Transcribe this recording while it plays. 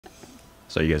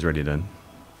So you guys ready to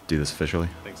do this officially?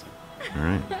 I think so. All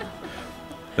right.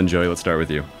 Then Joey, let's start with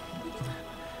you.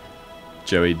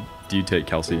 Joey, do you take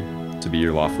Kelsey to be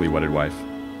your lawfully wedded wife?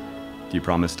 Do you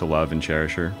promise to love and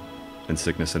cherish her in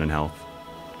sickness and in health,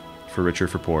 for richer,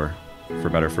 for poor, for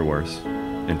better, for worse,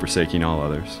 and forsaking all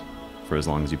others, for as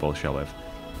long as you both shall live?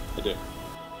 I do.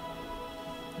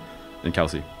 And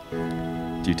Kelsey,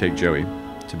 do you take Joey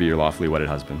to be your lawfully wedded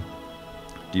husband?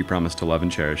 Do you promise to love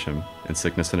and cherish him in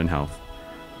sickness and in health,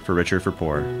 for richer, for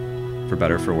poor, for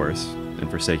better, for worse,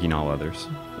 and forsaking all others,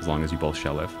 as long as you both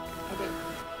shall live? I do.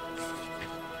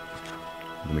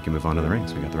 Then we can move on to the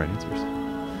rings. We got the right answers.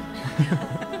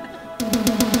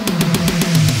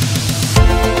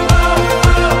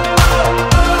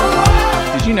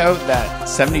 Did you know that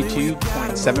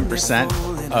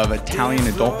 72.7% of Italian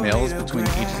adult males between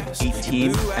the ages of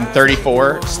 18 and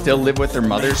 34 still live with their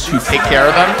mothers who take care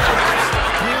of them?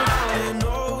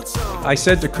 I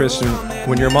said to Kristen,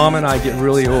 when your mom and I get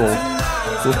really old,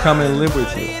 we'll come and live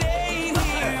with you.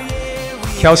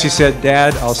 Kelsey said,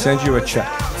 Dad, I'll send you a check.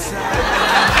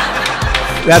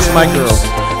 That's my girl.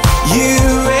 You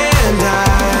and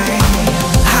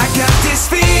I got this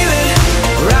feeling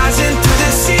rising through the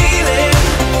ceiling,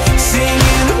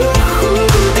 singing, ooh,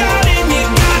 darling, you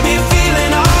got me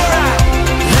feeling alright.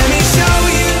 Let me show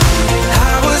you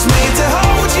I was made to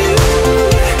hold you.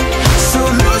 So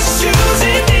loose shoes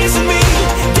and dance with me,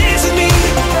 dance with me,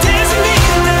 dance with me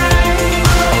tonight.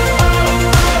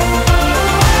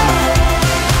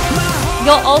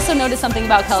 You'll also notice something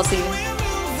about Kelsey.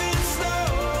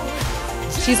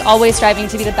 She's always striving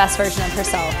to be the best version of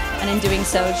herself, and in doing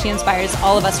so, she inspires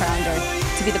all of us around her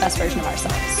to be the best version of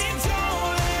ourselves.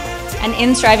 And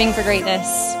in striving for greatness,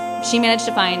 she managed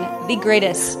to find the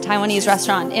greatest Taiwanese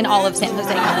restaurant in all of San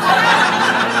Jose, California.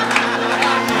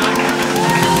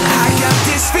 I got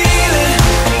this feeling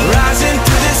rising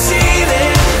through the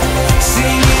ceiling,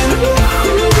 singing,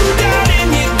 ooh, darling,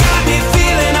 you got me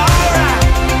feeling alright.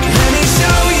 Let me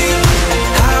show you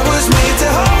I was made to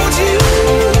hold you.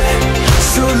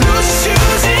 So loose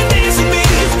shoes and dance with me,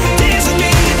 dance with me,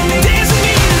 dance with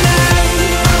me tonight.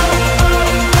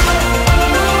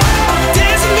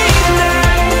 Dance with me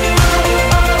tonight.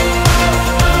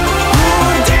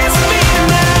 Oh, dance with me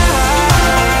tonight.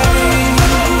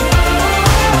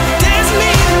 Dance with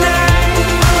me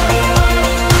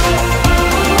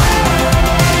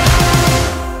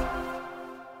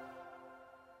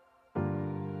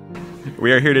tonight.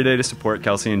 We are here today to support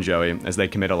Kelsey and Joey as they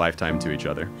commit a lifetime to each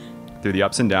other. Through the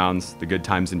ups and downs, the good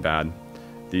times and bad,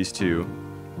 these two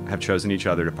have chosen each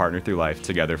other to partner through life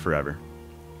together forever.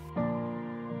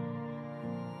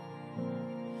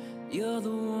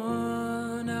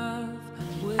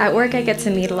 At work, I get to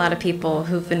meet a lot of people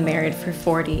who've been married for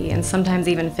 40 and sometimes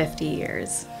even 50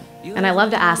 years. And I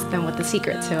love to ask them what the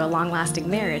secret to a long-lasting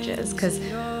marriage is, because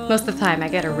most of the time I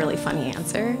get a really funny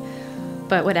answer.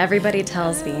 But what everybody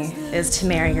tells me is to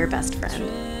marry your best friend.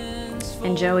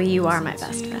 And Joey, you are my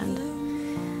best friend.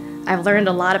 I've learned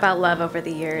a lot about love over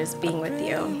the years being with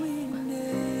you.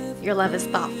 Your love is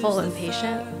thoughtful and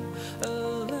patient,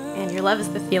 and your love is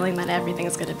the feeling that everything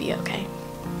is going to be okay.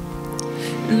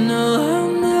 No,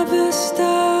 I'll never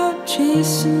stop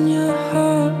chasing your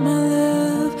heart. My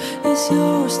love is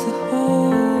yours to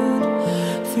hold.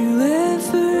 Through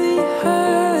every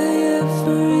high,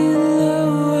 every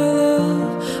low, our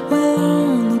love will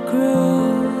only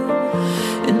grow.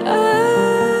 And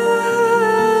I'll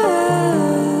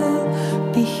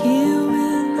be here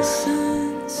when the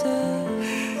sun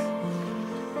sets.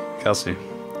 Kelsey,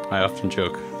 I often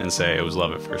joke and say it was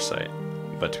love at first sight,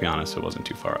 but to be honest, it wasn't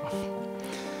too far off.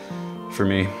 For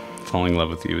me, falling in love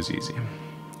with you was easy.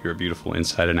 You were beautiful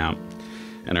inside and out,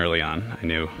 and early on, I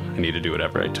knew I needed to do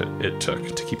whatever it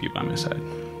took to keep you by my side.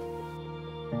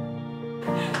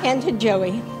 And to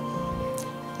Joey,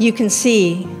 you can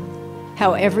see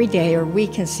how every day, or we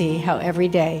can see how every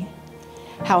day,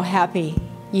 how happy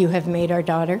you have made our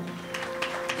daughter.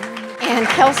 And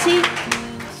Kelsey,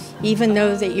 even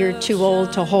though that you're too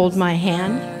old to hold my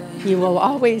hand, you will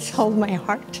always hold my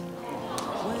heart.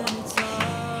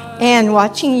 And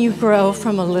watching you grow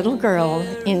from a little girl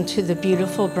into the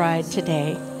beautiful bride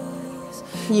today,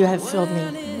 you have filled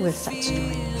me with such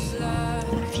joy.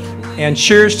 And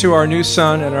cheers to our new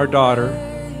son and our daughter,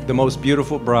 the most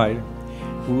beautiful bride.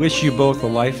 We wish you both a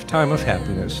lifetime of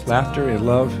happiness, laughter, and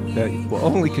love that will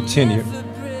only continue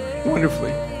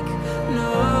wonderfully.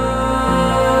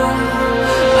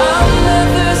 I'll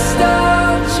never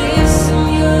stop chasing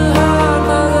your heart.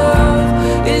 My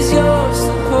love is yours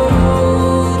to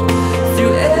hold.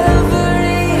 Through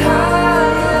every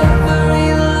high, every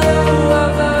low,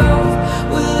 our love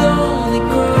will only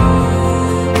grow.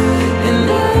 And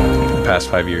past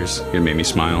 5 years, you have made me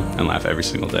smile and laugh every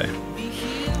single day.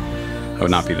 I would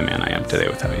not be the man I am today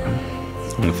without you.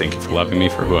 I want to thank you for loving me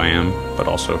for who I am, but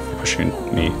also for pushing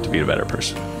me to be a better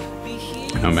person.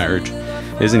 I know marriage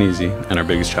isn't easy, and our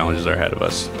biggest challenges are ahead of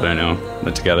us, but I know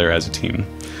that together as a team,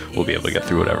 we'll be able to get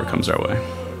through whatever comes our way.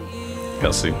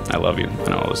 Kelsey, I love you,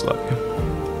 and I'll always love you.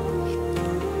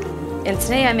 And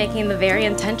today I'm making the very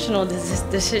intentional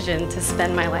decision to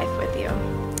spend my life with you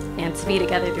and to be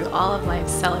together through all of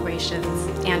life's celebrations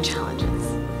and challenges.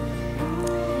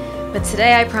 But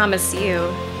today I promise you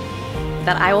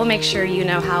that I will make sure you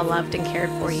know how loved and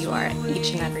cared for you are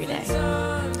each and every day.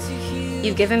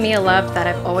 You've given me a love that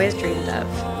I've always dreamed of.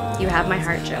 You have my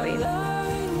heart, Joey.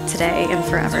 Today and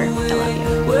forever, I love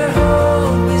you. Where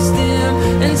hope is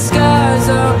dim and skies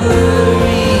are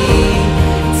blurry,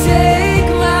 take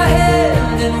my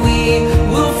hand and we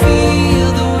will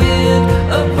feel the wind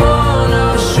upon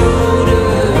our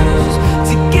shoulders.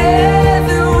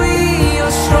 Together we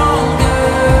are stronger.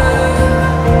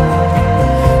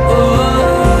 Oh,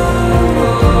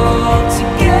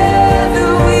 together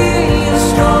we are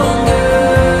stronger.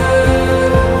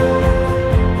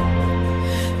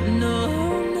 No.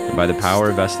 By the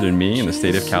power vested in me in the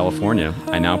state of California,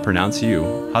 I now pronounce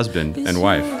you husband and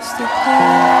wife.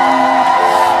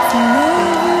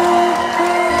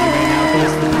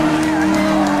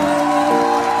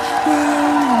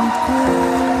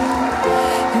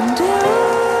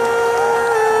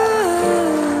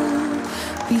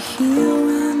 Be here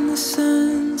when the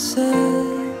sun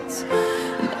sets,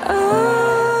 and I'll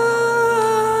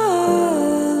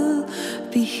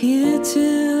be here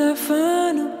till our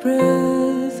final breath.